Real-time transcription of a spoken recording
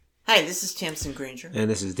Hi, this is Tamsen Granger. And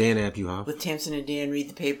this is Dan Abuhoff. With Tamsen and Dan Read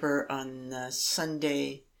the Paper on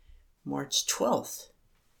Sunday, March 12th,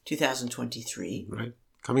 2023. Right.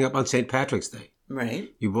 Coming up on St. Patrick's Day.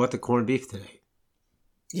 Right. You bought the corned beef today.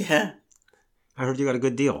 Yeah. I heard you got a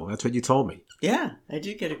good deal. That's what you told me. Yeah, I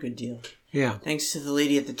did get a good deal. Yeah. Thanks to the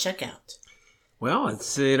lady at the checkout. Well,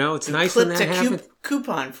 it's nice when that happens.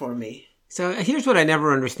 Coupon for me. So here's what I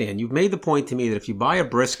never understand. You've made the point to me that if you buy a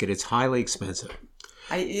brisket, it's highly expensive.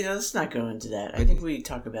 Let's not go into that. I think we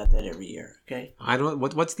talk about that every year, okay? I don't,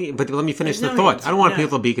 but let me finish the thought. I don't want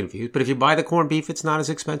people to be confused, but if you buy the corned beef, it's not as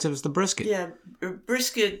expensive as the brisket. Yeah,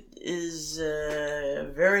 brisket is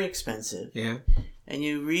very expensive. Yeah. And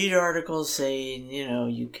you read articles saying,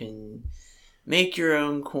 you can make your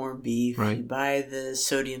own corned beef. Right. You buy the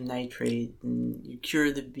sodium nitrate and you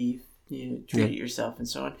cure the beef, you treat it yourself and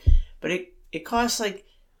so on. But it costs like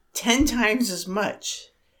 10 times as much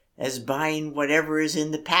as buying whatever is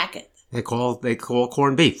in the packet. They call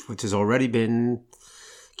corned beef, which has already been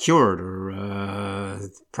cured or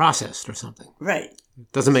processed or something. Right.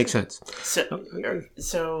 Doesn't make sense. So who knows?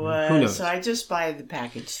 So I just buy the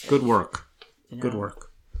packaged thing. Good work. Good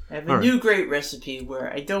work. I have a new great recipe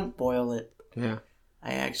where I don't boil it. Yeah.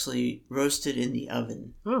 I actually roast it in the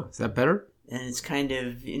oven. Oh, is that better? And it's kind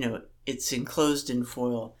of, it's enclosed in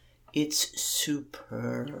foil. It's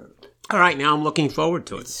superb. All right, now I'm looking forward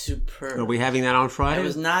to it. It's superb. Are we having that on Friday? I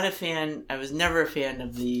was never a fan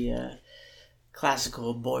of the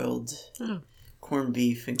classical boiled corned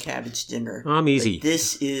beef and cabbage dinner. I'm easy. But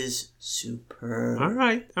this is superb. All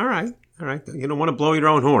right. You don't want to blow your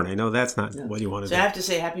own horn. I know that's not what you want to do. So I have to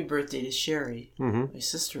say happy birthday to Sherry, my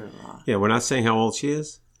sister-in-law. Yeah, we're not saying how old she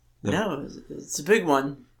is? No, it's a big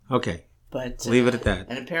one. Okay. But leave it at that.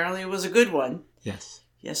 And apparently it was a good one. Yes.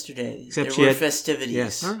 Yesterday. Except there were festivities.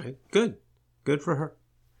 Yes. All right. Good. Good for her.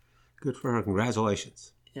 Good for her.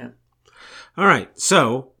 Congratulations. Yeah. All right.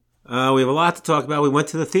 So, we have a lot to talk about. We went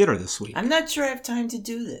to the theater this week. I'm not sure I have time to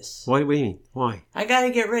do this. What do you mean? Why? I got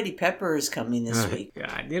to get ready. Pepper is coming this week.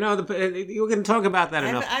 God. You're going to talk about that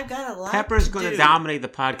enough. I've got a lot Pepper's going to dominate the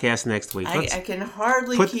podcast next week. I can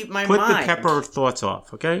hardly keep my mind. Put the Pepper thoughts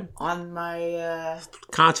off, okay? On my...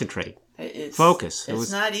 Concentrate. Focus.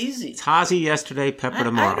 It's not easy. It's Hazy yesterday, Pepper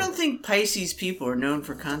tomorrow. I don't think Pisces people are known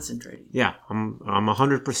for concentrating. Yeah, I'm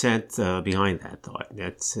 100% behind that thought.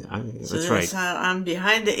 That's right. I'm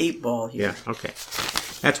behind the 8 ball here. Yeah, okay.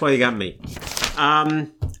 That's why you got me.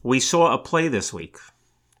 We saw a play this week.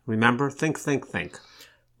 Remember? Think.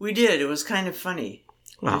 We did. It was kind of funny.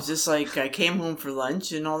 Wow. It was just like I came home for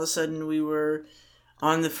lunch and all of a sudden we were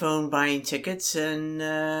on the phone buying tickets and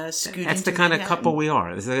scooting. That's the kind of couple we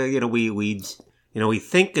are. We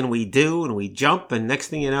think and we do and we jump, and next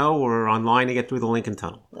thing you know, we're online to get through the Lincoln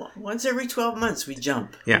Tunnel. Well, once every 12 months we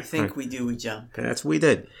jump. Yeah, we think we do, we jump. That's what we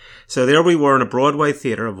did. So there we were in a Broadway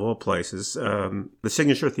theater of all places, the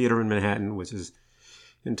Signature Theater in Manhattan, which is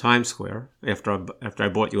in Times Square. After I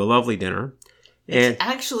bought you a lovely dinner, it's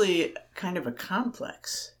actually kind of a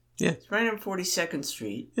complex. Yeah. It's right on 42nd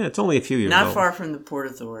Street. Yeah, it's only a few years old. Not far from the Port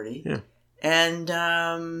Authority. Yeah. And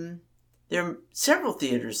there are several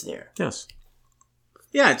theaters there. Yes.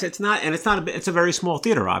 Yeah, it's a very small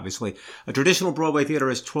theater, obviously. A traditional Broadway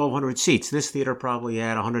theater is 1,200 seats. This theater probably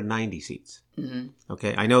had 190 seats. Mm-hmm.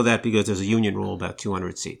 Okay, I know that because there's a union rule about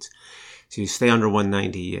 200 seats. So you stay under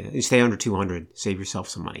 190, you stay under 200, save yourself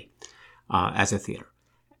some money as a theater.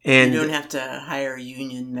 And you don't have to hire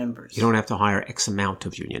union members. You don't have to hire X amount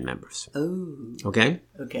of union members. Oh. Okay?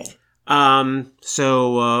 Okay.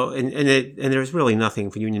 So there's really nothing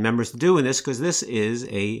for union members to do in this because this is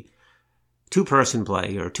a 2-person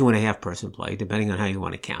play or 2.5-person play, depending on how you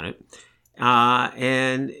want to count it.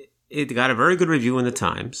 And it got a very good review in the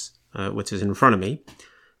Times, which is in front of me.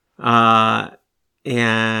 And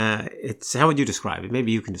how would you describe it?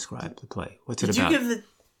 Maybe you can describe the play. What's it about? Did you give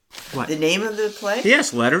the name of the play?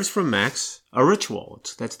 Yes, Letters from Max, a Ritual.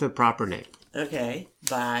 That's the proper name. Okay,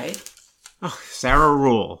 by? Oh, Sarah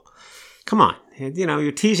Rule. Come on.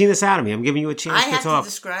 You're teasing this out of me. I'm giving you a chance to talk. I have to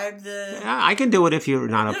describe the... Yeah, I can do it if you're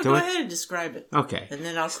not up to it. Go ahead and describe it. Okay. And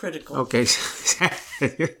then I'll critical. Okay.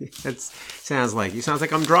 That sounds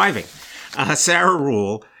like I'm driving. Sarah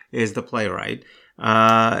Rule is the playwright.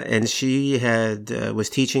 And she was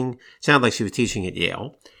teaching, sounded like she was teaching at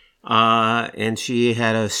Yale. And she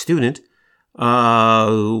had a student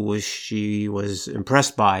who she was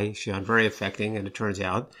impressed by. She found very affecting, and it turns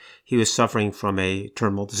out he was suffering from a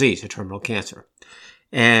terminal disease, a terminal cancer.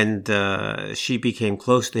 And she became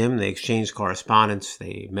close to him. They exchanged correspondence.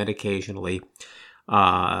 They met occasionally.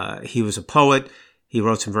 He was a poet. He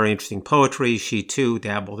wrote some very interesting poetry. She, too,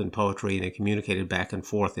 dabbled in poetry, and they communicated back and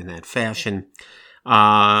forth in that fashion.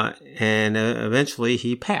 And eventually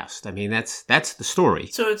he passed. I mean, that's the story.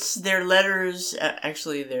 So it's their letters,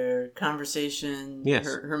 actually their conversation, Yes.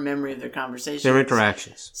 her memory of their conversations. Their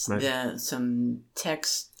interactions. Right. Some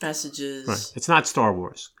text messages. Right. It's not Star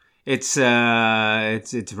Wars. It's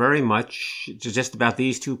very much just about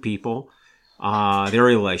these two people, their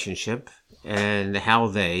relationship, and how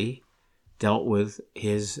they dealt with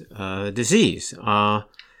his disease.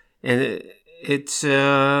 And it's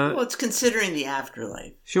it's considering the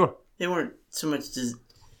afterlife. Sure. They weren't so much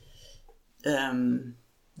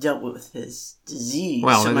dealt with his disease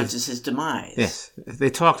so much as his demise. Yes,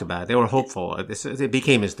 they talked about it. They were hopeful. It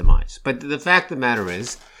became his demise. But the fact of the matter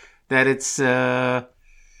is that it's a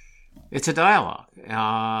dialogue,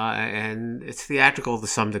 and it's theatrical to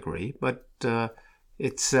some degree, but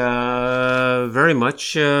it's very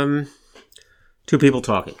much two people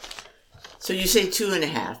talking. So you say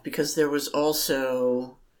 2.5 because there was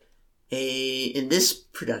also in this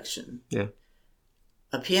production,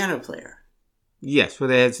 a piano player. Yes, well,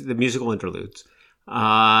 they had the musical interludes,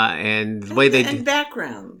 and the way they and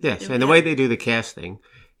background. Yes, and the way they do the casting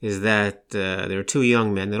is that there are two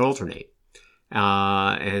young men that alternate,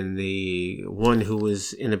 and the one who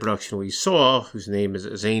was in the production we saw, whose name is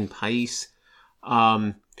Zane Pais,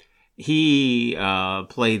 he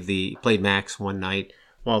played Max one night,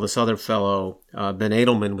 while this other fellow, Ben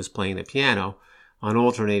Edelman, was playing the piano. On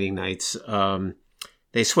alternating nights,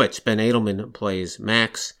 they switch. Ben Edelman plays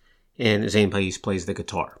Max, and Zane Pais plays the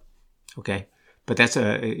guitar. Okay? But that's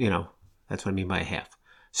that's what I mean by a half.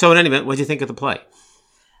 So in any event, what did you think of the play?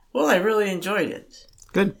 Well, I really enjoyed it.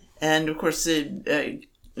 Good. And of course, it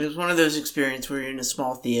was one of those experiences where you're in a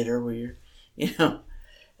small theater where you're,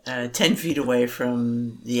 10 feet away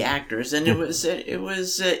from the actors, and it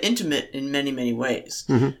was intimate in many, many ways,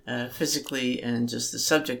 physically and just the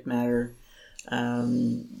subject matter,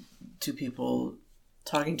 two people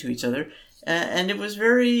talking to each other, and it was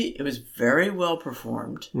very well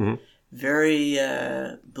performed, very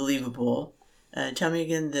believable. Tell me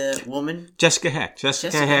again, the woman, Jessica Hecht.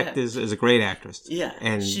 Jessica Hecht is a great actress. Yeah,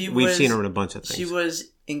 and we've seen her in a bunch of things. She was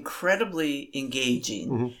incredibly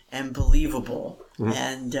engaging and believable.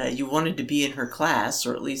 And you wanted to be in her class,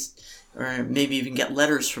 or maybe even get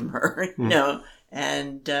letters from her,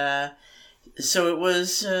 And so it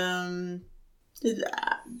was. The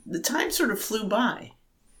time sort of flew by,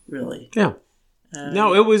 really. Yeah.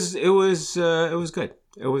 No, it was good.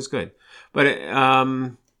 It was good, but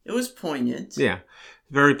it was poignant. Yeah,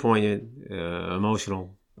 very poignant,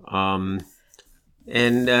 emotional, and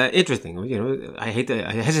interesting. I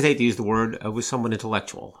hesitate to use the word. It was somewhat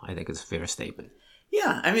intellectual. I think it's a fair statement.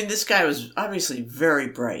 Yeah, I mean, this guy was obviously very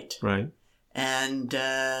bright. Right. And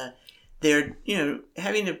they're,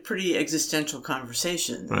 having a pretty existential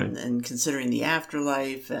conversation. Right. And considering the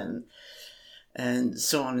afterlife and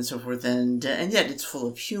so on and so forth. And yet it's full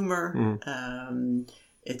of humor.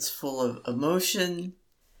 It's full of emotion.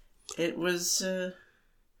 It was...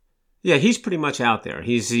 Yeah, he's pretty much out there.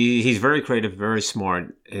 He's very creative, very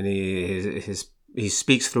smart, and he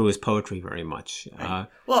speaks through his poetry very much. Right.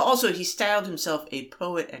 Well, also, he styled himself a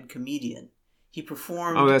poet and comedian. He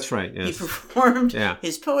performed... Oh, that's right, yes. He performed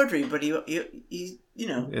his poetry, but he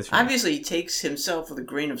right. Obviously he takes himself with a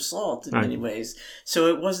grain of salt in many ways. So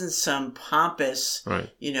it wasn't some pompous,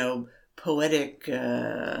 poetic,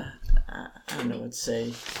 I don't know what to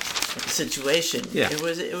say, situation. Yeah. It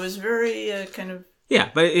was very kind of... Yeah,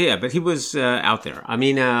 but he was out there. I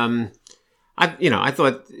mean, I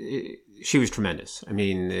thought... She was tremendous. I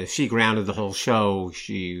mean, she grounded the whole show.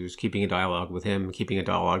 She was keeping a dialogue with him, keeping a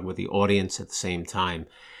dialogue with the audience at the same time.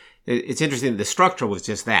 It's interesting. The structure was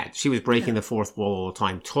just that. She was breaking the fourth wall all the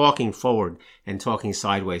time, talking forward and talking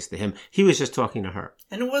sideways to him. He was just talking to her.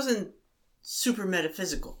 And it wasn't super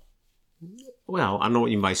metaphysical. Well, I don't know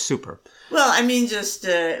what you mean by super. Well, I mean, just,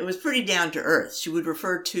 it was pretty down to earth. She would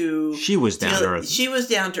refer to... She was down to earth. She was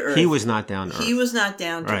down to earth. He was not down to earth. He was not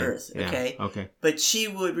down to earth, okay? Yeah. Okay. But she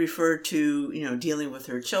would refer to, dealing with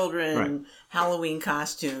her children, Halloween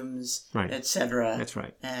costumes, etc. That's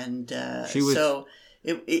right. And so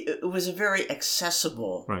it was a very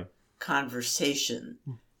accessible conversation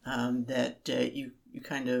that you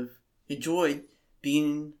kind of enjoyed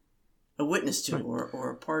being a witness to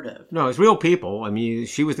or a part of. No, it's real people. I mean,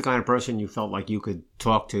 she was the kind of person you felt like you could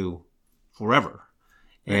talk to forever,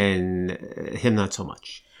 and him not so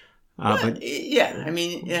much. But I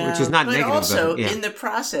mean, which is not negative. But also, in the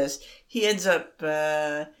process, he ends up,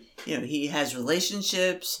 he has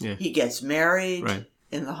relationships. Yeah. He gets married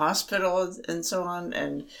in the hospital and so on,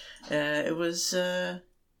 and it was.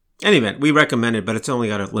 Anyway, we recommend it, but it's only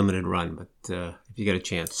got a limited run. But if you get a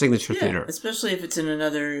chance. Signature theater. Especially if it's in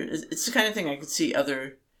another... It's the kind of thing I could see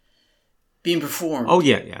other... being performed. Oh,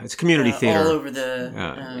 yeah. It's community theater. All over the...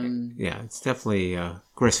 it's definitely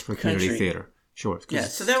grist for community theater. Sure. Yeah,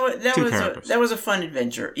 so that was a fun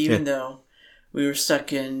adventure, even though we were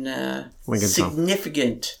stuck in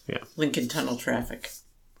significant Lincoln Tunnel traffic,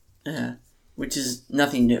 which is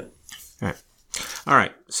nothing new. All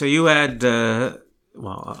right. So you had...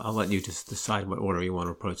 I'll let you just decide what order you want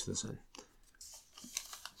to approach this in.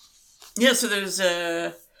 Yeah, so there's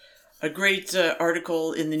a great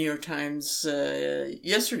article in the New York Times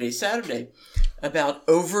yesterday, Saturday, about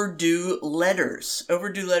overdue letters.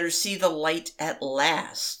 Overdue letters see the light at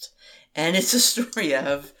last. And it's a story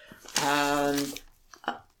of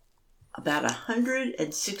about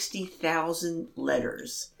 160,000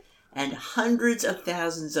 letters and hundreds of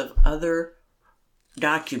thousands of other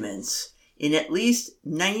documents in at least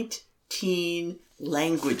 19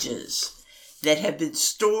 languages that have been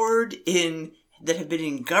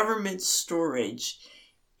in government storage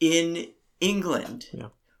in England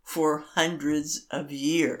for hundreds of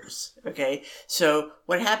years. Okay, so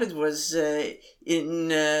what happened was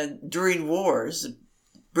during wars,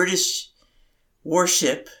 British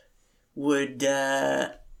warship would,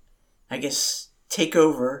 take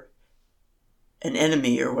over an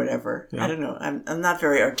enemy or whatever. Yeah. I don't know. I'm not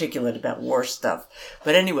very articulate about war stuff,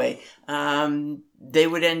 but anyway, they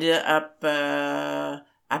would end up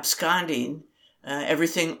absconding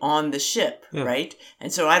everything on the ship, right?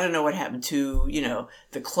 And so I don't know what happened to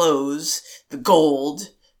the clothes, the gold,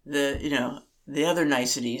 the other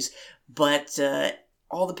niceties, but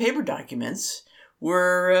all the paper documents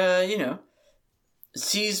were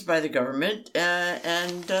seized by the government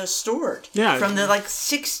and stored from the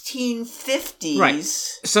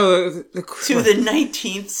 1650s to the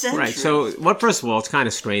 19th century. Right. So, first of all, it's kind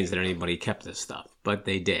of strange that anybody kept this stuff, but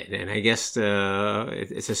they did. And I guess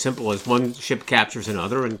it's as simple as one ship captures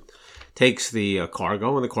another and takes the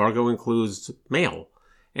cargo, and the cargo includes mail.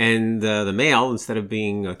 And the mail, instead of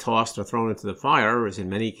being tossed or thrown into the fire, is in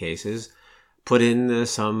many cases put in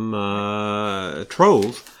some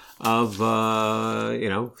trove of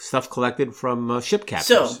stuff collected from ship captures.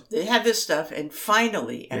 So they have this stuff, and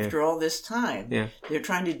finally, after all this time, they're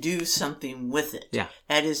trying to do something with it. Yeah.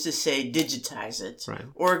 That is to say, digitize it,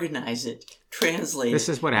 organize it, translate it. This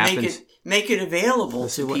is what happens. Make it available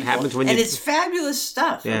to people. Happens when it's fabulous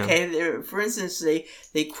stuff. Yeah. Okay, for instance,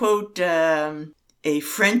 they quote a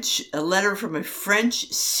letter from a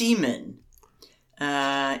French seaman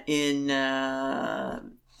in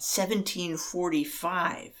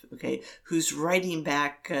 1745, who's writing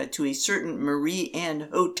back to a certain Marie Anne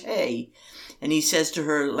Hote, and he says to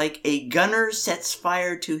her, like a gunner sets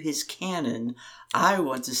fire to his cannon, I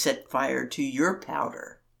want to set fire to your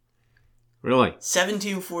powder. Really?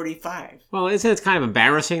 1745. Well, isn't it kind of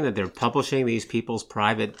embarrassing that they're publishing these people's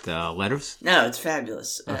private letters? No, it's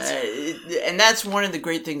fabulous. And that's one of the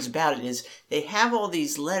great things about it is they have all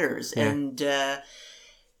these letters, and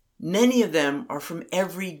many of them are from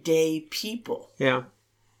everyday people. Yeah.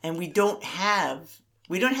 And we don't have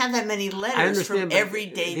that many letters from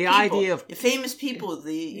everyday people. Idea of famous people,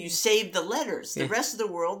 you save the letters. The rest of the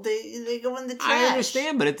world, they go in the trash. I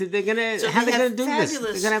understand, but how are they going to do this? They're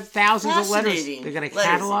going to have thousands of letters. They're going to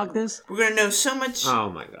catalog this? We're going to know so much. Oh,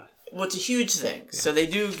 my God. Well, it's a huge thing. Yeah. So they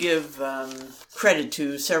do give credit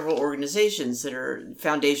to several organizations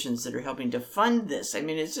foundations that are helping to fund this. I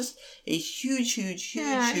mean, it's just a huge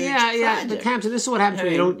project. Yeah. But Tamsen, this is what happens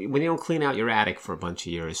when you don't clean out your attic for a bunch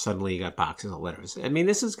of years. Suddenly you got boxes of letters. I mean,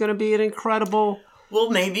 this is going to be an incredible... Well,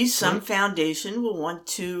 maybe some foundation will want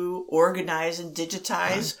to organize and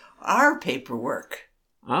digitize our paperwork.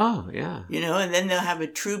 Oh, yeah. And then they'll have a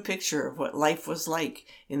true picture of what life was like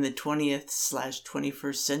in the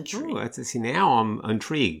 20th/21st century. Oh, see, now I'm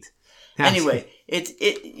intrigued. Anyway,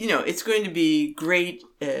 it's going to be great,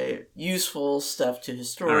 useful stuff to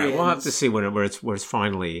historians. All right, we'll have to see where it's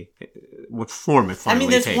finally, what form it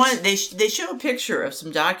finally takes. They show a picture of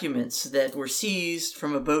some documents that were seized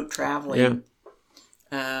from a boat traveling.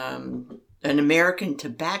 Yeah. An American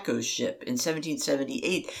tobacco ship in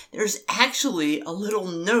 1778. There's actually a little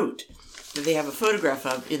note that they have a photograph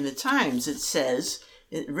of in the Times. It says,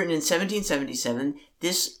 written in 1777,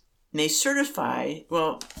 this may certify,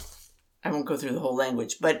 well, I won't go through the whole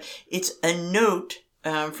language, but it's a note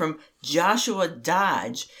from Joshua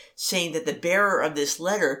Dodge saying that the bearer of this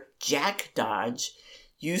letter, Jack Dodge,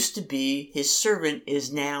 used to be his servant,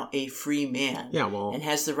 is now a free man. And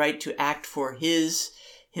has the right to act for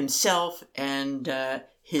himself and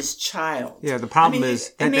his child. Yeah, the problem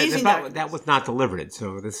is that was not delivered,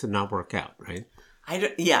 so this did not work out, right?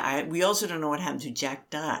 We also don't know what happened to Jack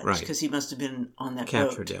Dodge because he must have been on that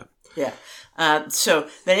captured. boat. Yeah.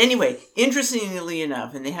 But anyway, interestingly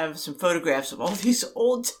enough, and they have some photographs of all these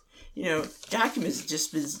old, documents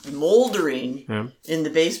just been moldering in the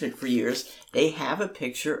basement for years. They have a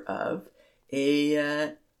picture of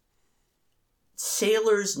a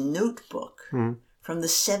sailor's notebook from the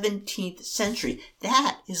 17th century.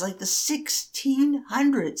 That is like the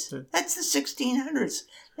 1600s. That's the 1600s.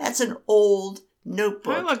 That's an old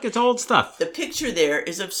notebook. Hey, look, it's old stuff. The picture there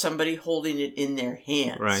is of somebody holding it in their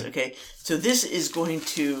hands. Right. Okay. So this is going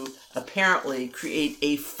to apparently create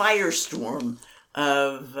a firestorm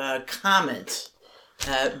of comments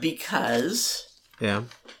because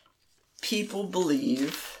people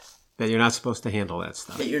believe that you're not supposed to handle that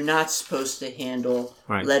stuff. That you're not supposed to handle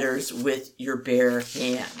letters with your bare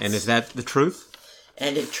hands. And is that the truth?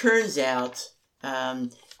 And it turns out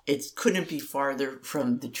it couldn't be farther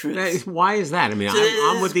from the truth. Why is that? I mean,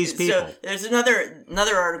 I'm with these people. So there's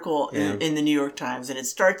another article in the New York Times, and it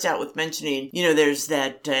starts out with mentioning, there's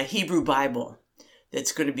that Hebrew Bible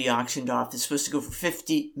that's going to be auctioned off. It's supposed to go for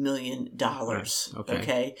 $50 million.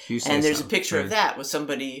 Okay? And there's a picture of that with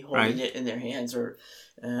somebody holding it in their hands or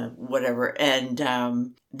whatever. And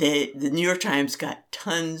the New York Times got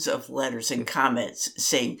tons of letters and comments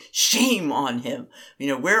saying, shame on him.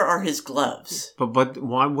 Where are his gloves? But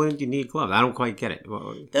why wouldn't you need gloves? I don't quite get it.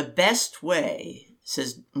 The best way,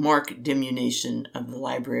 says Mark Dimunation of the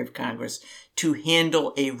Library of Congress, to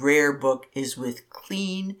handle a rare book is with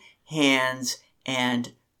clean hands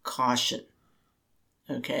and caution.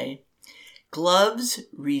 Okay? Gloves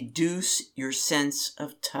reduce your sense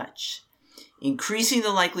of touch, increasing the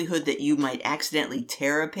likelihood that you might accidentally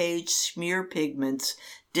tear a page, smear pigments,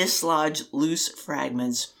 dislodge loose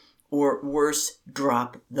fragments, or worse,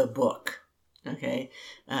 drop the book. Okay?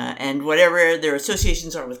 And whatever their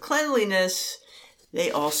associations are with cleanliness, they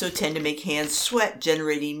also tend to make hands sweat,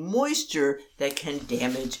 generating moisture that can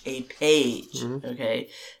damage a page. Okay?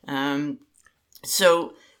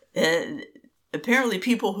 So apparently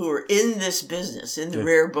people who are in this business, in the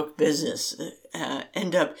rare book business,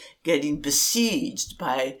 end up getting besieged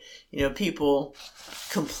by, people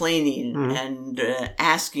complaining and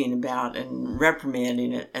asking about and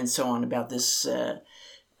reprimanding it and so on about this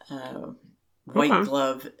white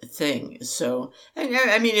glove thing. So,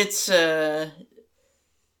 I mean, it's... and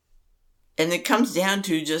it comes down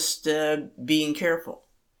to just being careful.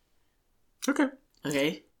 Okay?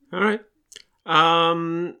 All right.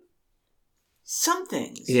 Some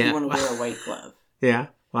things you want to wear a white glove.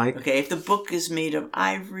 Like? Okay, if the book is made of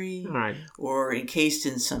ivory or encased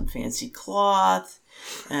in some fancy cloth,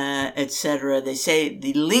 etc. They say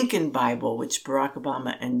the Lincoln Bible, which Barack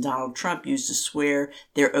Obama and Donald Trump used to swear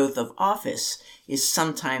their oath of office, is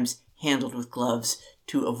sometimes handled with gloves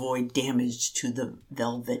to avoid damage to the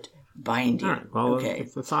velvet binding. All right. Well,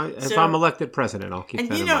 if I'm elected president, I'll keep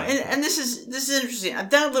that in mind. And this is interesting. I've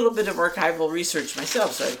done a little bit of archival research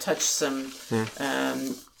myself, so I've touched some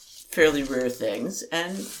fairly rare things,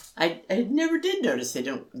 and I never did notice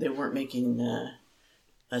they weren't making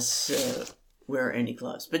us wear any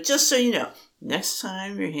gloves. But just so you know, next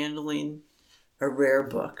time you're handling a rare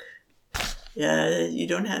book, you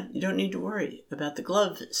don't need to worry about the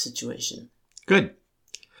glove situation. Good.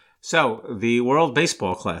 So, the World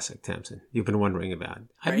Baseball Classic, Tamsen, you've been wondering about.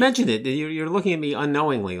 I've mentioned it. You're looking at me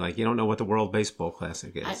unknowingly, like you don't know what the World Baseball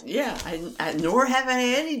Classic is. Nor have I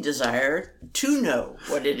any desire to know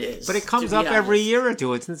what it is. But it comes up every year or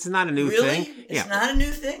two. It's not a new thing. Really? It's not a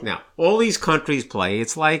new thing? Now, all these countries play.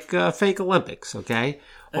 It's like fake Olympics, okay?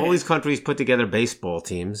 All these countries put together baseball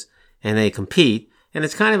teams, and they compete. And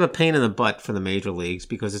it's kind of a pain in the butt for the major leagues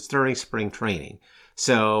because it's during spring training.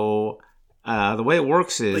 So... the way it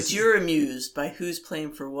works is... But you're amused by who's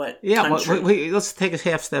playing for what country. Yeah, let's take a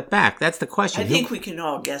half step back. That's the question. I think we can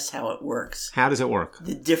all guess how it works. How does it work?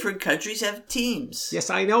 The different countries have teams. Yes,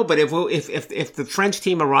 I know, but if the French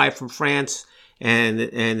team arrived from France and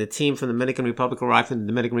the team from the Dominican Republic arrived from the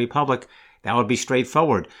Dominican Republic, that would be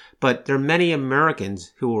straightforward. But there are many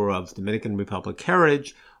Americans who are of Dominican Republic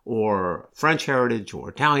heritage or French heritage or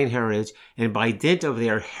Italian heritage, and by dint of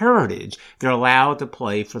their heritage, they're allowed to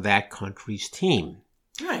play for that country's team.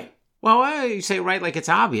 Right. Well, you say right like it's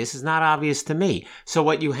obvious. It's not obvious to me. So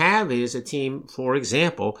what you have is a team, for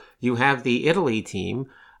example, you have the Italy team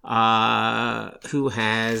who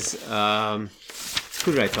has...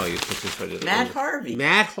 who did I tell you is pitching for Italy? Matt Harvey.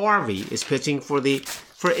 Matt Harvey is pitching for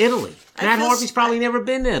Italy. Matt Harvey's probably never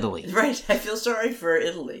been to Italy. Right. I feel sorry for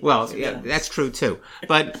Italy. Well, yeah, that's true too.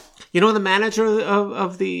 But you know who the manager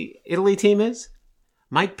of the Italy team is?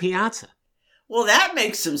 Mike Piazza. Well, that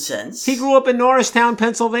makes some sense. He grew up in Norristown,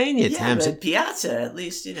 Pennsylvania, Tamsen. But Piazza, at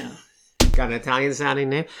least, Got an Italian-sounding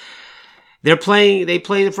name. They play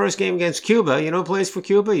the first game against Cuba. You know who plays for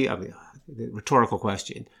Cuba? Rhetorical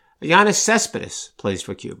question. Giannis Cespedes plays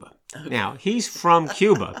for Cuba. Okay. Now, he's from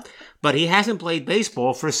Cuba, but he hasn't played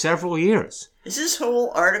baseball for several years. Is this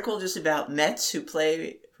whole article just about Mets who are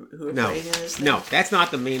playing in this thing? No, that's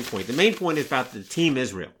not the main point. The main point is about the Team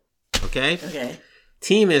Israel. Okay? Okay.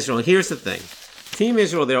 Team Israel. Here's the thing. Team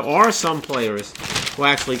Israel, there are some players who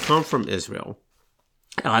actually come from Israel.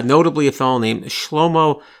 Notably a fellow named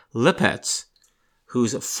Shlomo Lipetz,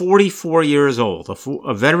 who's 44 years old,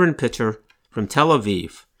 a veteran pitcher from Tel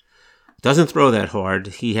Aviv. Doesn't throw that hard.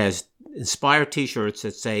 He has inspired T-shirts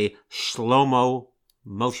that say Shlomo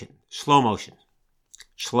Motion. Slow motion.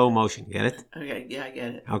 Slow motion. Get it? Okay. Yeah, I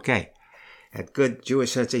get it. Okay. That good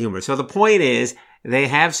Jewish sense of humor. So the point is, they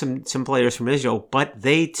have some players from Israel, but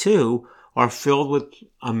they too are filled with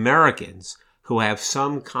Americans who have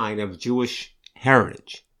some kind of Jewish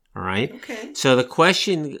heritage. All right? Okay. So the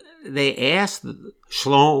question they asked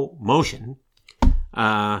Slow Motion,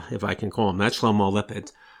 if I can call him that, Shlomo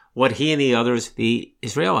Lipetz, what he and the others, the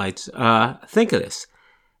Israelites, think of this.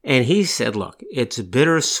 And he said, look, it's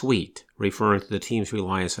bittersweet, referring to the team's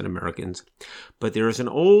reliance on Americans, but there is an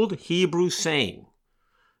old Hebrew saying,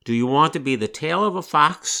 do you want to be the tail of a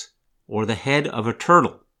fox or the head of a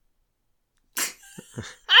turtle?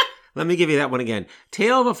 Let me give you that one again.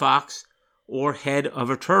 Tail of a fox or head of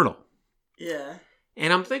a turtle. Yeah.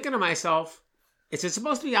 And I'm thinking to myself, is it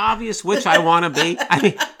supposed to be obvious which I want to be?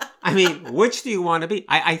 I mean, which do you want to be?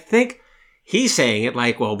 I think he's saying it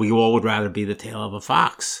like, well, we all would rather be the tail of a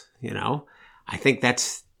fox, I think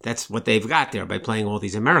that's what they've got there by playing all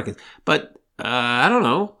these Americans. But I don't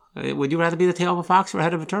know. Would you rather be the tail of a fox or the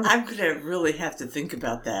head of a turtle? I'm going to really have to think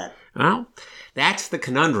about that. Well, that's the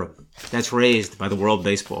conundrum that's raised by the World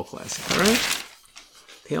Baseball Classic. All right?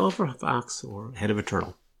 Tail of a fox or head of a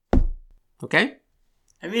turtle. Okay?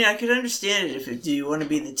 I mean, I could understand it do you want to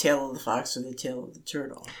be the tail of the fox or the tail of the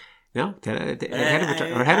turtle? No, head of a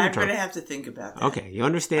turtle. I'm going to have to think about that. Okay, you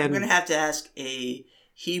understand. I'm going to have to ask a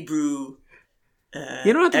Hebrew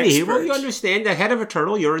you don't have to expert. be Hebrew. You understand the head of a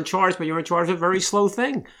turtle, you're in charge, but you're in charge of a very slow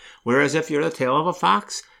thing. Whereas if you're the tail of a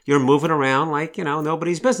fox, you're moving around like,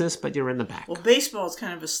 nobody's business, but you're in the back. Well, baseball is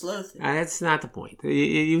kind of a slow thing. That's not the point.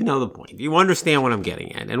 You know the point. You understand what I'm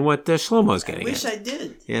getting at and what Shlomo's getting at. I wish I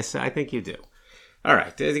did. Yes, I think you do. All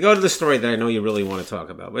right. Go to the story that I know you really want to talk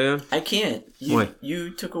about. Will you? I can't.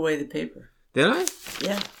 You took away the paper. Did I?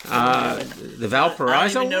 Yeah. The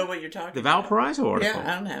Valparaiso? I don't even know what you're talking about. The Valparaiso article?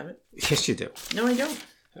 Yeah, I don't have it. Yes, you do. No, I don't.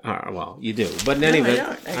 Well, you do. But in any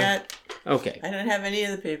event... I don't. Okay. I don't have any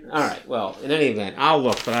of the papers. All right. Well, in any event, I'll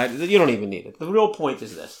look, but you don't even need it. The real point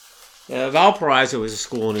is this. Valparaiso is a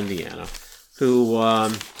school in Indiana who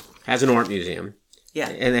has an art museum. Yeah.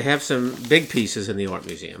 And they have some big pieces in the art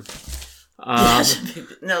museum.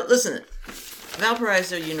 No, listen.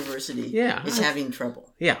 Valparaiso University is having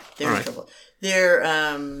trouble. Yeah. They're in trouble. Their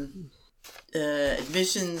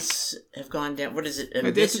admissions have gone down. What is it?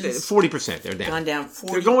 40%. They're down. Gone down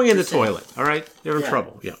 40%. They're going in the toilet. All right? They're in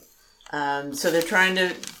trouble. Yeah. So they're trying to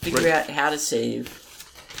figure out how to save.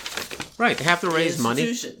 Right. They have to raise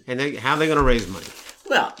money. And how are they going to raise money?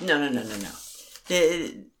 Well, no.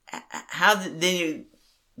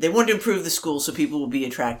 They want to improve the school so people will be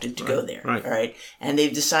attracted to go there. Right. All right. And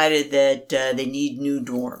they've decided that they need new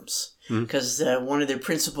dorms because one of their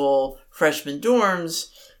principal freshman dorms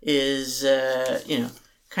is,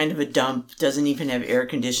 kind of a dump, doesn't even have air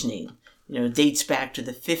conditioning. Dates back to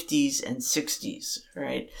the 50s and 60s.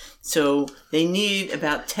 Right. So they need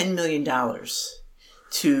about $10 million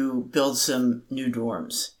to build some new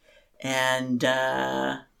dorms. And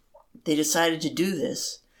they decided to do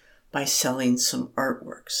this by selling some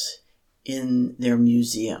artworks in their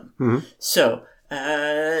museum. Mm-hmm. So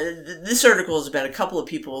this article is about a couple of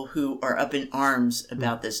people who are up in arms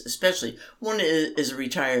about this, especially one is a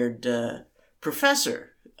retired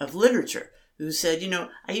professor of literature who said,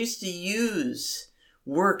 I used to use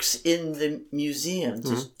works in the museum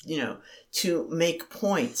to make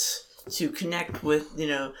points, to connect with,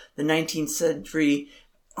 the 19th century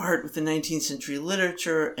art with the 19th century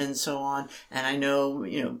literature and so on. And I know,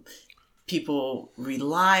 people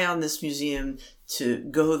rely on this museum to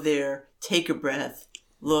go there, take a breath,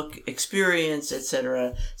 look, experience,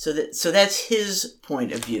 etc. So that's his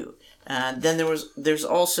point of view. Then there's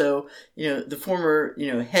also, the former,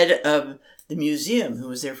 head of the museum who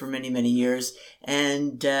was there for many, many years.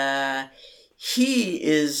 And he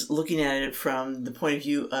is looking at it from the point of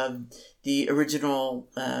view of the original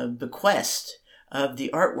bequest of the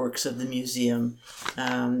artworks of the museum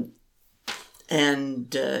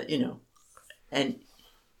and and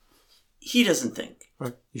he doesn't think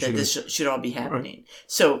that this should all be happening. Right.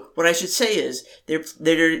 So what I should say is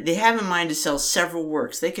they have in mind to sell several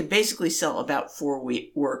works. They can basically sell about 4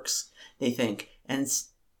 works, they think, and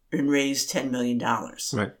raise $10 million.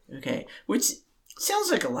 Right. Okay, which sounds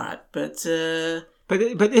like a lot, but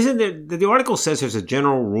isn't there? The article says there's a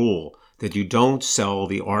general rule that you don't sell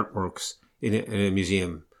the artworks in a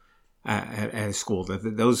museum at a school.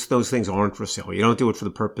 That those things aren't for sale. You don't do it for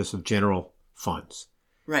the purpose of general funds.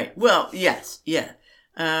 Right. Well, yes, yeah.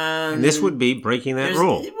 And this would be breaking that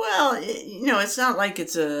rule. Well, it's not like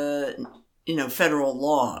it's a federal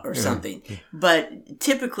law or something. Yeah. But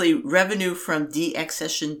typically, revenue from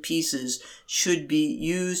deaccession pieces should be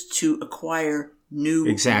used to acquire new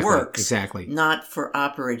works. Exactly. Not for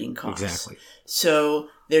operating costs. Exactly. So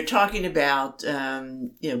they're talking about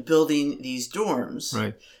building these dorms.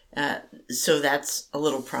 Right. So that's a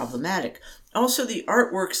little problematic. Also, the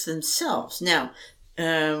artworks themselves. Now,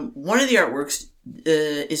 one of the artworks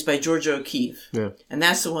is by George O'Keeffe. Yeah. And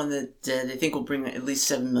that's the one that they think will bring at least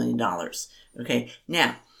 $7 million. Okay.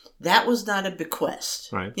 Now, that was not a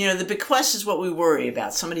bequest. Right. The bequest is what we worry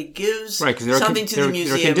about. Somebody gives something to the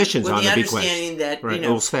museum with the understanding that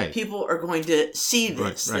people are going to see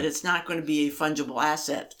this, that it's not going to be a fungible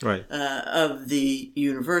asset of the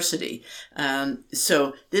university.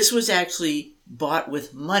 So this was actually bought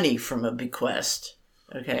with money from a bequest.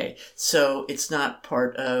 Okay, so it's not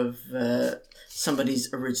part of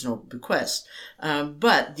somebody's original bequest.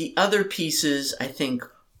 But the other pieces, I think,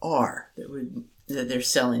 are that they're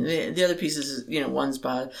selling. The other pieces, one's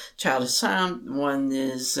by Child of Sound, one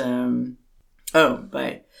is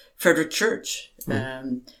by Frederick Church,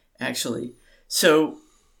 actually. So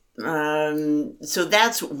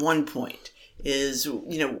that's one point. Is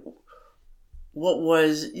what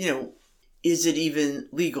was is it even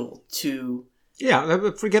legal to? Yeah,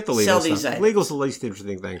 forget the legal stuff. Legal's the least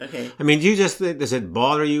interesting thing. Okay. I mean, does it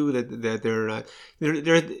bother you that they're not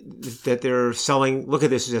that they're selling? Look at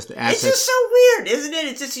this, just assets. It's just so weird, isn't it?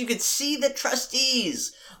 It's just you could see the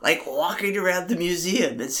trustees walking around the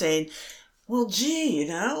museum and saying, "Well, gee,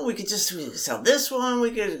 we could just sell this one. We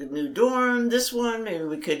could a new dorm. This one, maybe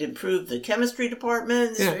we could improve the chemistry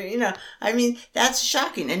department." I mean, that's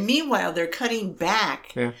shocking. And meanwhile, they're cutting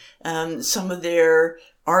back some of their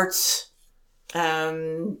arts.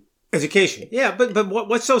 Education, but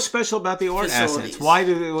what's so special about the art assets? Why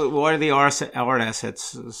are the art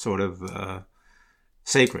assets sort of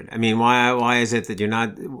sacred? I mean, why is it that you're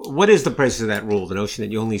not? What is the basis of that rule? The notion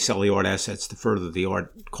that you only sell the art assets to further the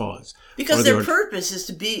art cause? Because their purpose is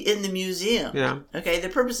to be in the museum. Yeah. Okay. Their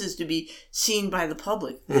purpose is to be seen by the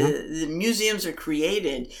public. Mm-hmm. The museums are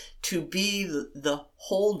created to be the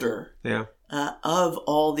holder of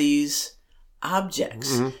all these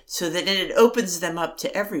objects, so that it opens them up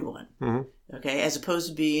to everyone. Okay, as opposed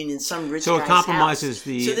to being in some rich. So it compromises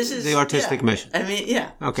the artistic mission. I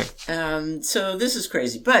mean, Okay. So this is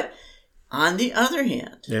crazy, but on the other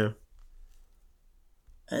hand,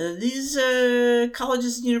 these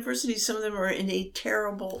colleges and universities, some of them are in a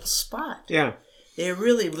terrible spot. Yeah. They're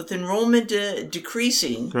really, with enrollment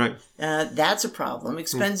decreasing, right? That's a problem.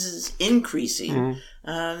 Expenses increasing.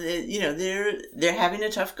 They're having a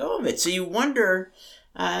tough go of it. So you wonder.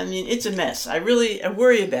 I mean, it's a mess. I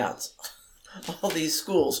worry about all these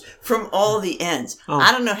schools from all the ends.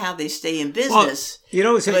 I don't know how they stay in business.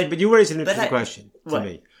 Well, but you raised an interesting question to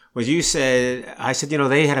me. Was I said,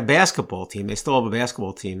 they had a basketball team. They still have a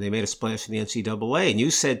basketball team. They made a splash in the NCAA, and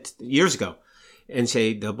you said years ago.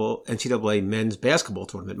 NCAA men's basketball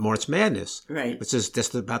tournament, March Madness, right? Which is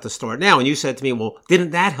just about to start now. And you said to me, "Well, didn't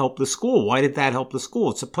that help the school? Why did that help the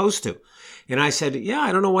school? It's supposed to." And I said, "Yeah,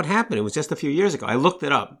 I don't know what happened. It was just a few years ago. I looked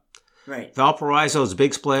it up. Right. Valparaiso's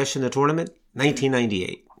big splash in the tournament,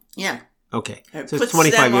 1998. Yeah. Okay. So it's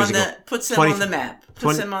 25 years ago. Puts them on the map.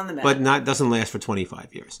 But doesn't last for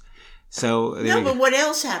 25 years. So but what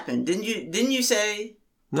else happened? Didn't you say?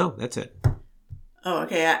 No, that's it. Oh,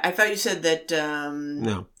 okay. I thought you said that.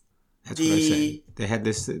 No, that's what I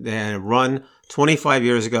said. They had a run 25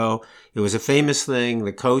 years ago. It was a famous thing.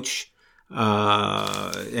 The coach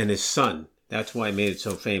and his son. That's why it made it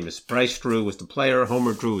so famous. Bryce Drew was the player.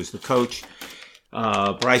 Homer Drew was the coach.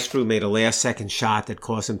 Bryce Drew made a last-second shot that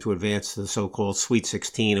caused him to advance to the so-called Sweet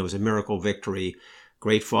 16. It was a miracle victory.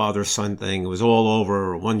 Great father-son thing. It was all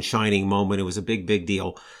over. One shining moment. It was a big, big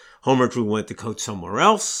deal. Homer Drew went to coach somewhere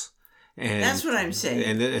else. And that's what I'm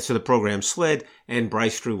saying. And so the program slid, and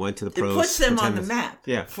Bryce Drew went to the pros. It puts them on the map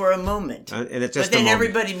for a moment. And it's just but then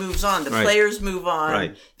everybody moves on. The players move on.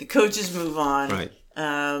 Right. The coaches move on. Right.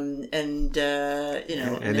 And they're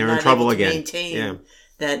in trouble again. Maintain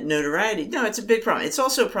that notoriety. No, it's a big problem. It's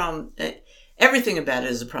also a problem. Everything about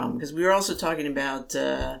it is a problem because we were also talking about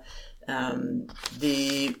the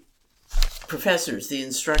professors, the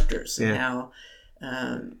instructors, and how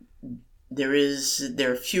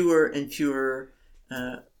there are fewer and fewer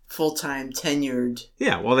full-time tenured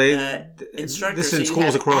instructors. This in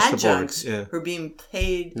schools across the board. Who are being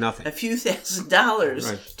paid nothing, a few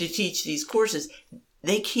 $1,000s to teach these courses.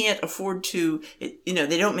 They can't afford to,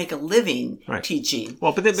 they don't make a living teaching.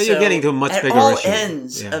 Well, but you're getting to a much bigger issue. At all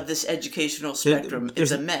ends of this educational spectrum, it's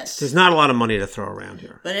a mess. There's not a lot of money to throw around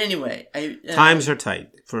here. But anyway. Times are tight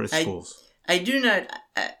for schools. I do not,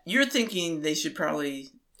 you're thinking they should probably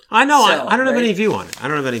I know, sell, I don't have any view on it.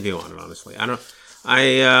 Honestly.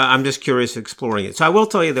 I'm just curious exploring it. So I will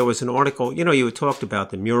tell you there was an article, you had talked about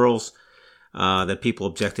the murals that people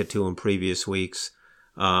objected to in previous weeks.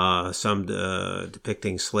 Some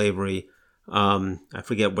depicting slavery. I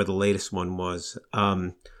forget where the latest one was.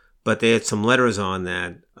 But they had some letters on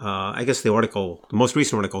that. I guess the most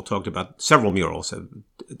recent article talked about several murals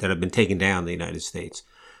that have been taken down in the United States,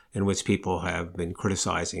 in which people have been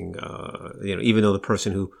criticizing, even though the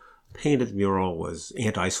person who painted the mural was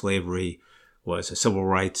anti-slavery, was a civil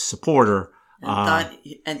rights supporter,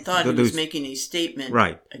 and thought he was making a statement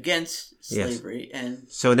against slavery. Yes. And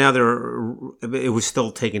so now it was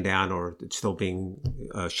still taken down, or it's still being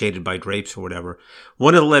shaded by drapes or whatever.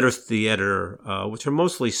 One of the letters to the editor, which are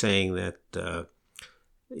mostly saying that, I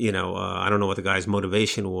don't know what the guy's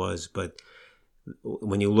motivation was, but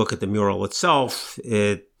when you look at the mural itself,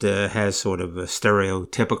 it has sort of a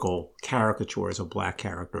stereotypical caricatures of black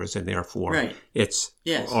characters, and therefore it's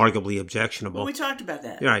arguably objectionable. Well, we talked about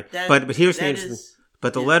that. Right. But here's the interesting.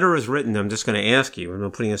 But the letter is written, I'm just going to ask you, and I'm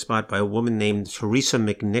putting a spot by a woman named Teresa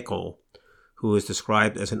McNichol, who is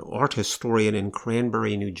described as an art historian in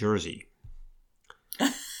Cranbury, New Jersey.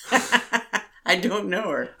 I don't know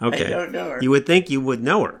her. Okay. I don't know her. You would think you would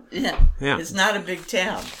know her. Yeah. It's not a big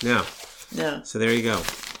town. No. No. So there you go.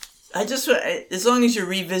 As long as you're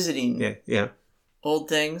revisiting old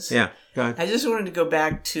things. Yeah, go ahead. I just wanted to go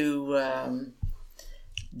back to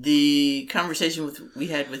the conversation we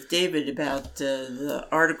had with David about the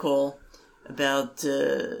article about,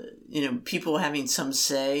 people having some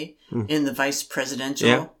say in the vice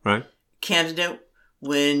presidential candidate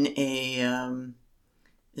when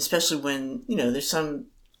especially when, there's some,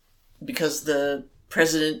 because the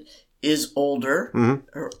president is older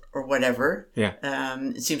or whatever. Yeah.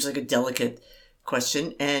 It seems like a delicate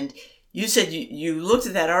question. And you said you looked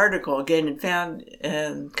at that article again and found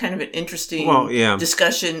kind of an interesting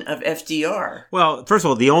discussion of FDR. Well, first of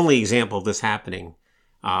all, the only example of this happening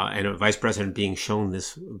and a vice president being chosen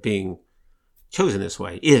this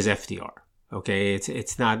way is FDR. Okay,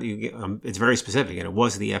 it's not. It's very specific, and it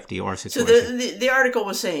was the FDR situation. So the article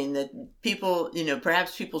was saying that people,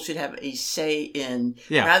 perhaps people should have a say in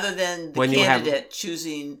rather than the candidate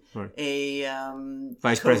choosing a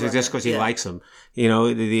vice president just because he likes him.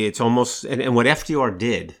 It's almost and what FDR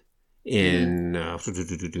did in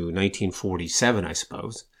 1947, I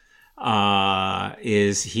suppose,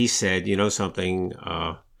 is he said, something.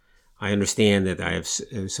 I understand that I have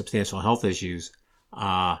substantial health issues.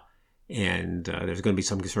 And there's going to be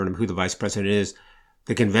some concern of who the vice president is.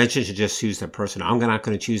 The convention should just choose that person. I'm not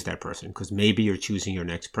going to choose that person because maybe you're choosing your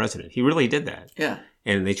next president. He really did that. Yeah.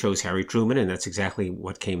 And they chose Harry Truman, and that's exactly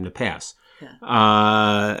what came to pass.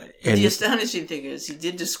 Yeah. And the astonishing thing is he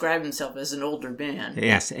did describe himself as an older man.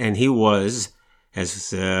 Yes, and he was,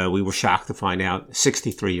 as we were shocked to find out,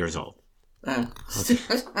 63 years old.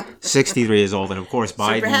 63 years old, and of course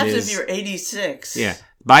Biden perhaps if you're 86. Yeah.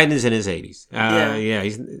 Biden is in his 80s.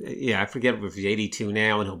 I forget if he's 82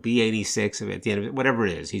 now, and he'll be 86 at the end of it. Whatever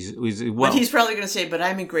it is, but he's probably going to say, "But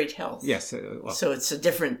I'm in great health." Yes, so it's a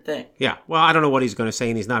different thing. Yeah. Well, I don't know what he's going to say,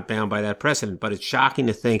 and he's not bound by that precedent. But it's shocking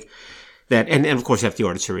to think that, and of course, FDR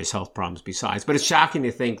had serious health problems besides. But it's shocking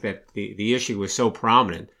to think that the issue was so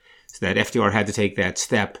prominent that FDR had to take that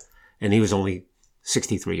step, and he was only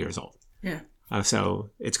 63 years old. Yeah.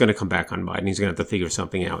 So it's going to come back on Biden. He's going to have to figure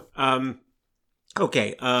something out.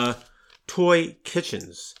 Okay, toy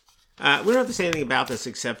kitchens. We don't have to say anything about this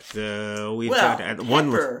except we've got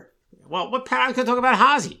one. Pepper. What Pepper? I was going to talk about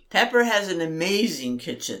Hazy. Pepper has an amazing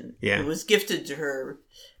kitchen. Yeah. It was gifted to her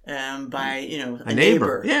by a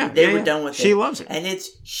neighbor. Yeah, they were done with it. She loves it, and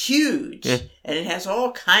it's huge. Yeah. And it has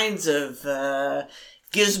all kinds of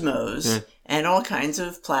gizmos and all kinds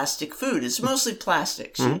of plastic food. It's mostly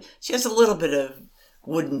plastic. She has a little bit of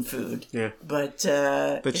wooden food. Yeah. But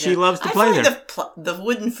she loves to play there. I find the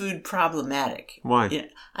wooden food problematic. Why?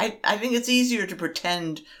 I think it's easier to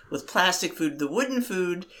pretend with plastic food. The wooden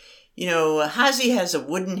food, Hazy has a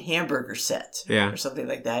wooden hamburger set or something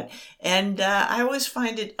like that. And I always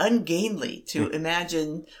find it ungainly to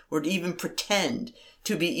imagine or to even pretend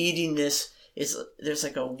to be eating this. There's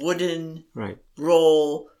like a wooden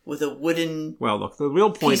roll with a wooden Well, look, the real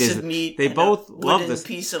point piece is of meat they and both a love wooden this.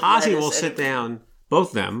 piece of Hazy lettuce will sit down, both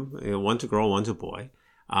of them, one's a girl, one's a boy,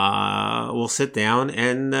 will sit down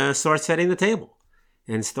and start setting the table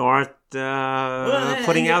and start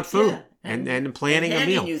putting out food. Yeah. And planning and a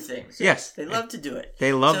meal. New things. Yes. They love to do it.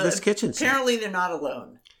 They love this kitchen set. Apparently they're not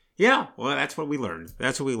alone. Yeah, well, that's what we learned.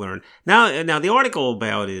 Now the article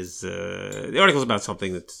the article's about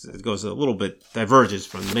something that goes a little bit, diverges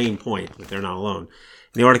from the main point, that they're not alone.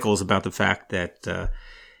 The article is about the fact that,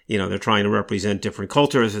 they're trying to represent different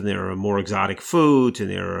cultures, and there are more exotic foods,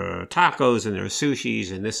 and there are tacos, and there are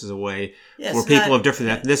sushis, and this is a way for people of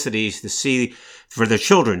different ethnicities to see, for their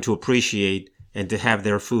children to appreciate and to have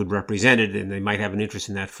their food represented, and they might have an interest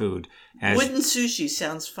in that food. Wooden sushi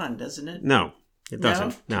sounds fun, doesn't it? No, it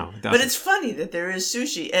doesn't. No, it doesn't. But it's funny that there is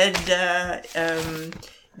sushi. And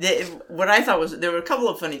what I thought was, there were a couple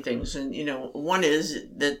of funny things. And, one is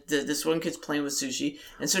that this one kid's playing with sushi.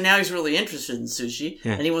 And so now he's really interested in sushi.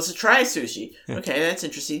 Yeah. And he wants to try sushi. Yeah. Okay, that's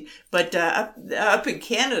interesting. But up in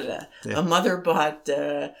Canada, a mother bought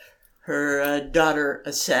her daughter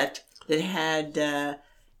a set that had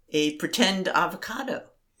a pretend avocado.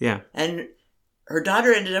 Yeah. And her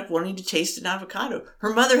daughter ended up wanting to taste an avocado.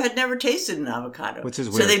 Her mother had never tasted an avocado. Which is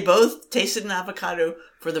weird. So they both tasted an avocado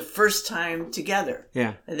for the first time together.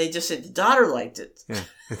 Yeah. And they just said the daughter liked it. Yeah.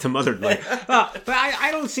 The mother liked it. But I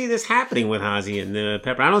don't see this happening with Hazy and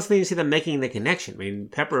Pepper. I don't see them making the connection. I mean,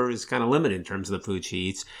 Pepper is kind of limited in terms of the food she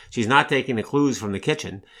eats. She's not taking the clues from the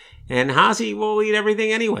kitchen. And Hazy will eat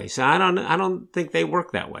everything anyway. So I don't think they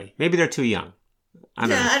work that way. Maybe they're too young.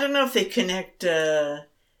 I don't know if they connect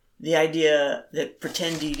the idea that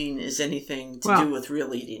pretend eating is anything to do with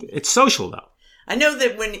real eating. It's social, though. I know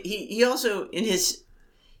that when he also in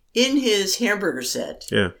his hamburger set,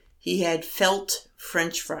 he had felt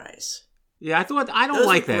French fries. Yeah, I don't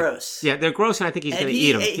like that. Gross. Yeah, they're gross, and I think he's going to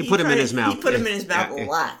eat them. He put them in his mouth. He put them in his mouth a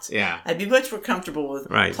lot. Yeah, I'd be much more comfortable with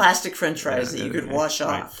plastic French fries that you could wash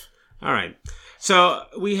off. All right. So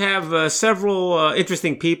we have several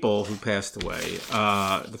interesting people who passed away.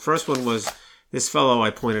 The first one was this fellow I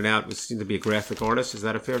pointed out seemed to be a graphic artist. Is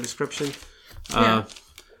that a fair description? Yeah.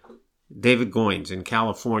 David Goines in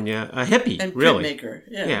California, a hippie, and really. Printmaker.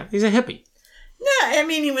 Yeah, he's a hippie. No, I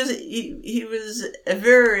mean he was a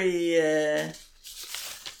very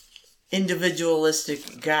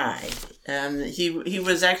individualistic guy. He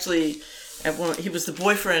was actually. He was the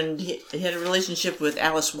boyfriend. He had a relationship with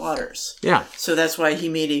Alice Waters. Yeah. So that's why he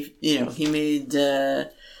made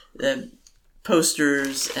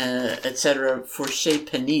posters, etc. for Chez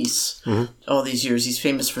Panisse all these years. He's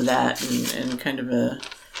famous for that and kind of a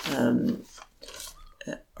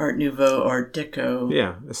Art Nouveau, Art Deco,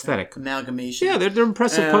 aesthetic amalgamation. Yeah, they're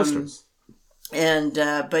impressive posters. And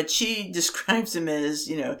but she describes him as,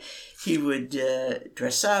 he would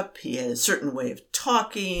dress up. He had a certain way of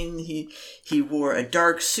talking. He wore a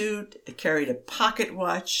dark suit, carried a pocket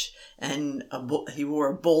watch, and he wore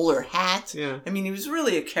a bowler hat. Yeah. I mean, he was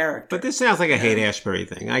really a character. But this sounds like a Haight-Ashbury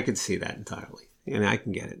thing. I could see that entirely. I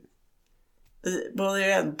can get it. Well,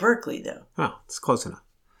 they're out in Berkeley, though. Oh, it's close enough.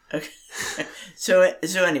 Okay. So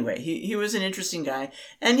anyway, he was an interesting guy,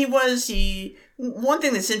 and one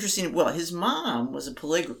thing that's interesting. Well, his mom was a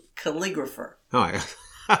calligrapher. Oh, yeah.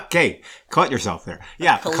 Okay, caught yourself there.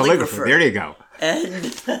 Yeah, calligrapher. There you go. And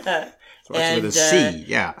with a C.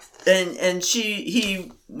 Yeah. And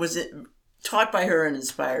he was taught by her and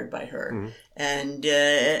inspired by her, and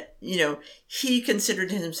he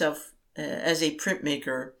considered himself as a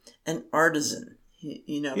printmaker an artisan.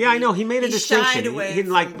 I know. He made a distinction. He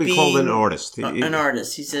didn't like to be called an artist. An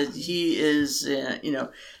artist. He said he is,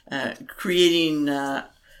 creating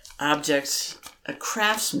objects, a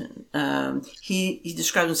craftsman. He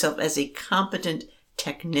described himself as a competent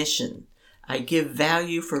technician. I give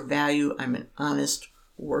value for value. I'm an honest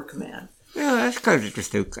workman. Yeah, that's kind of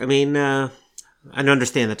interesting. I mean, I don't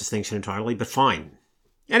understand that distinction entirely, but fine.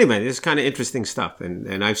 Anyway, this is kind of interesting stuff,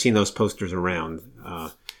 and I've seen those posters around.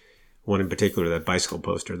 One in particular, that bicycle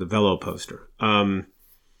poster, the Velo poster.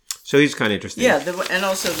 So he's kind of interesting. Yeah, and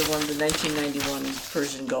also the 1991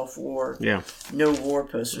 Persian Gulf War. Yeah. No war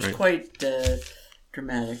posters. Right. Quite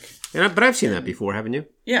dramatic. But I've seen that before, haven't you?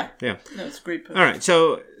 Yeah. Yeah. No, it's a great poster. All right,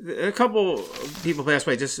 so a couple people passed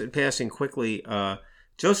away. Just passing quickly.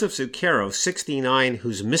 Joseph Zucchero, 69,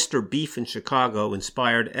 whose Mr. Beef in Chicago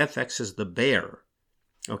inspired FX's The Bear.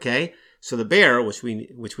 Okay? So The Bear, which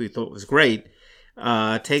we thought was great,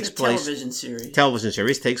 Takes place. Television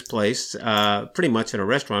series takes place pretty much in a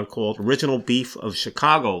restaurant called Original Beef of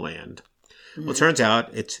Chicagoland. Mm-hmm. Well, it turns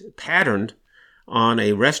out it's patterned on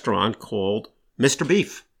a restaurant called Mr.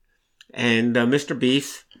 Beef. And Mr.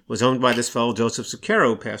 Beef was owned by this fellow, Joseph Zucchero,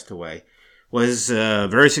 who passed away. Was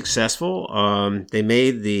very successful. They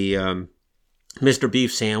made the Mr.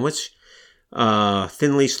 Beef sandwich,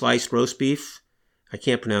 thinly sliced roast beef. I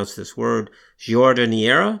can't pronounce this word.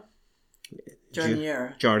 Jardiniera,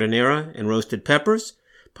 and roasted peppers,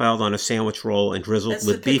 piled on a sandwich roll and drizzled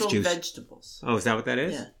with beef juice. Vegetables. Oh, is that what that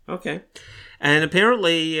is? Yeah. Okay. And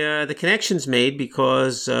apparently the connection's made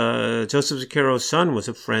because Joseph Zucchero's son was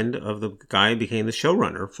a friend of the guy who became the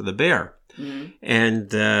showrunner for The Bear. Mm-hmm. And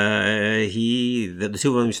the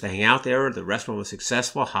two of them used to hang out there. The restaurant was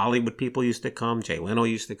successful. Hollywood people used to come. Jay Leno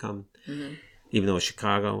used to come, even though it was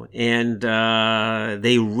Chicago. And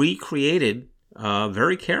they recreated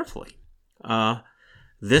very carefully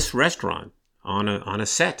this restaurant on a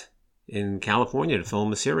set in California to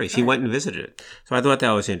film a series. He went and visited it. So I thought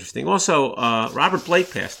that was interesting. Also, Robert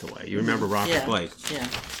Blake passed away. You remember Robert Blake? Yeah.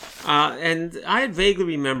 And I had vaguely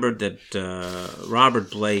remembered that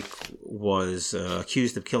Robert Blake was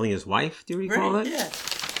accused of killing his wife. Do you recall that? Yeah.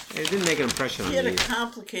 It didn't make an impression on me. He had a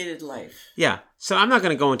complicated life. Yeah. So I'm not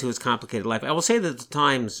going to go into his complicated life. I will say that the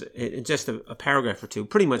Times, in just a paragraph or two,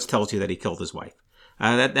 pretty much tells you that he killed his wife.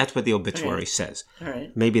 That's what the obituary says. All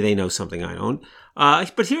right. Maybe they know something I don't.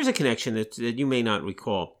 But here's a connection that you may not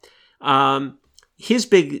recall. His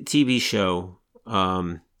big TV show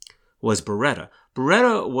was Beretta.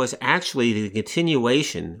 Beretta was actually the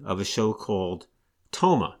continuation of a show called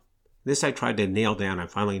Toma. This I tried to nail down. I'm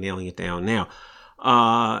finally nailing it down now.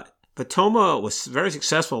 But Toma was very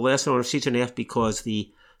successful, lasted on a season and a half because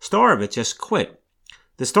the star of it just quit.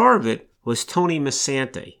 The star of it was Tony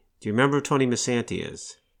Musante. Do you remember who Tony Musante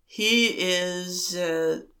is? He is...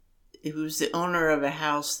 he was the owner of a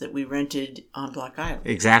house that we rented on Block Island.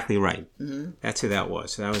 Exactly right. Mm-hmm. That's who that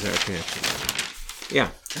was. So that was our connection. Yeah.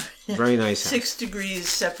 Very nice house. 6 degrees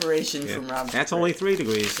separation from Robert. That's only 3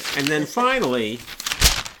 degrees. And then finally,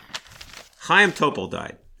 Chaim Topol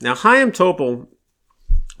died. Now, Chaim Topol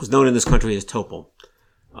was known in this country as Topol.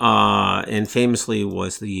 And famously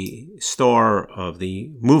was the star of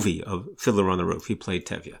the movie of Fiddler on the Roof. He played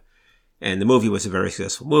Tevye. And the movie was a very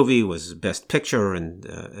successful movie, was Best Picture, and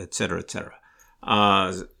et cetera, et cetera.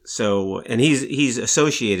 And he's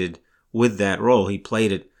associated with that role. He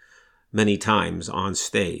played it many times on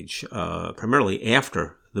stage, primarily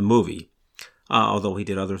after the movie, although he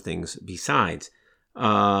did other things besides.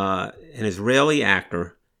 An Israeli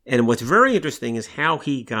actor. And what's very interesting is how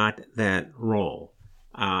he got that role.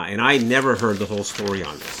 And I never heard the whole story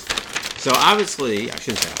on this. So obviously, I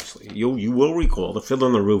shouldn't say obviously, you will recall The Fiddler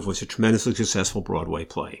on the Roof was a tremendously successful Broadway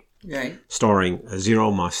play. Right. Starring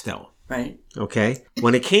Zero Mostel. Right. Okay?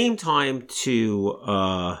 When it came time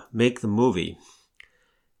to make the movie,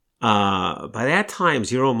 by that time,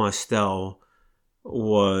 Zero Mostel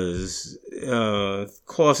was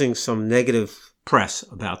causing some negative press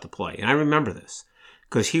about the play. And I remember this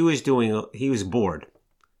because he was bored.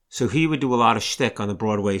 So he would do a lot of shtick on the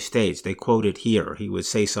Broadway stage. They quote it here. He would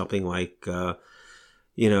say something like,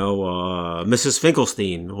 Mrs.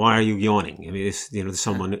 Finkelstein, why are you yawning? I mean, there's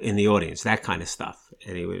someone in the audience, that kind of stuff.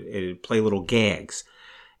 And he would play little gags.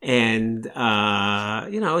 And, he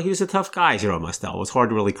was a tough guy, Zero Mostel. It was hard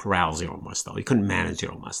to really corral Zero Mostel. He couldn't manage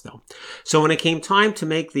Zero Mostel. So when it came time to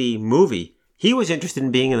make the movie, he was interested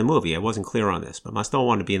in being in the movie. I wasn't clear on this, but Mostel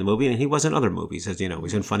wanted to be in the movie, and he was in other movies, as you know. He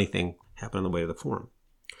was in Funny Thing Happened on the Way to the Forum.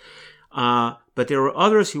 But there were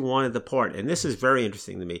others who wanted the part, and this is very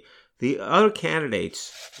interesting to me. The other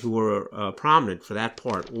candidates who were prominent for that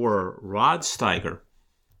part were Rod Steiger,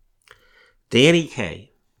 Danny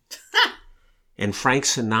Kaye, and Frank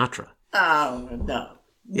Sinatra. Oh, no.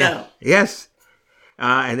 Yeah. Yes.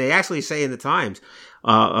 And they actually say in the Times,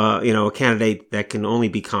 a candidate that can only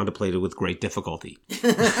be contemplated with great difficulty.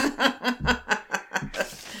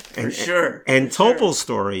 For sure. And Topol's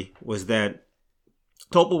story was that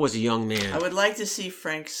Topol was a young man. I would like to see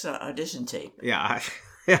Frank's audition tape. Yeah,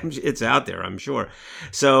 it's out there, I'm sure.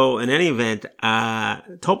 So, in any event,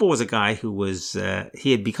 Topol was a guy who was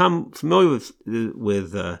he had become familiar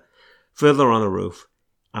with Fiddler on the Roof.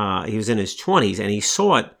 He was in his 20s, and he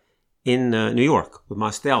saw it in New York with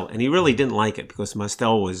Mostel, and he really didn't like it because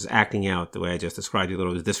Mostel was acting out the way I just described. He thought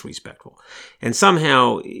it was disrespectful, and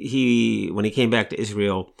somehow when he came back to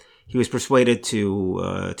Israel, he was persuaded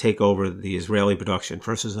to take over the Israeli production.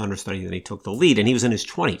 First as an understudy, then he took the lead, and he was in his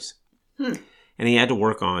 20s. And he had to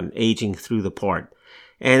work on aging through the part.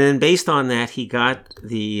 And then based on that, he got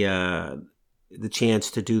the the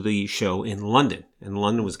chance to do the show in London. And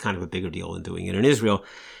London was kind of a bigger deal than doing it in Israel.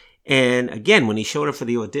 And again, when he showed up for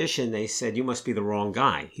the audition, they said, "You must be the wrong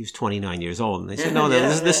guy." He was 29 years old. And they said, "No,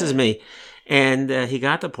 this is me." And he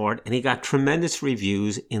got the part, and he got tremendous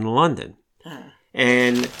reviews in London.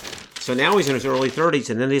 And so now he's in his early 30s,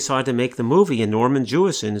 and then they decided to make the movie, and Norman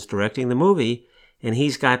Jewison is directing the movie, and he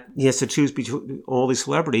has to choose between all these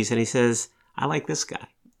celebrities, and he says, "I like this guy.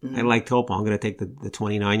 I like Topol. I'm going to take the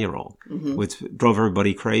 29-year-old, which drove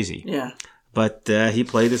everybody crazy." Yeah. But he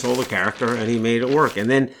played this older character, and he made it work. And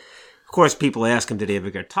then, of course, people ask him, did he ever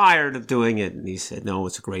get tired of doing it? And he said, no,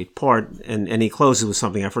 it's a great part. And he closes with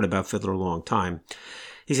something I've heard about Fiddler a long time.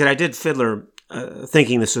 He said, I did Fiddler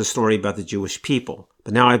thinking this is a story about the Jewish people.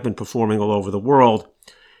 But now I've been performing all over the world.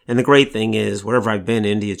 And the great thing is, wherever I've been,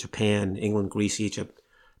 India, Japan, England, Greece, Egypt,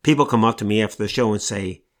 people come up to me after the show and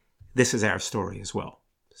say, this is our story as well.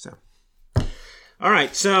 So, all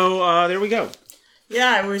right. So there we go.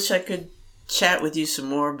 Yeah, I wish I could chat with you some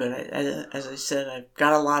more, but as I said, I've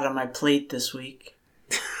got a lot on my plate this week.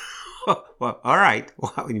 Well, all right.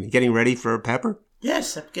 Well, you getting ready for Pepper?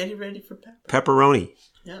 Yes, I'm getting ready for Pepper. Pepperoni.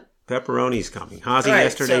 Yep. Pepperoni's coming. Hazy right,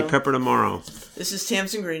 yesterday, so Pepper tomorrow. This is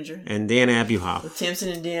Tamsen Granger. And Dan Abuhoff. With Tamsen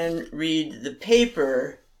and Dan read the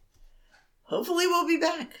paper. Hopefully we'll be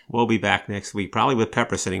back. We'll be back next week, probably with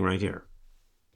Pepper sitting right here.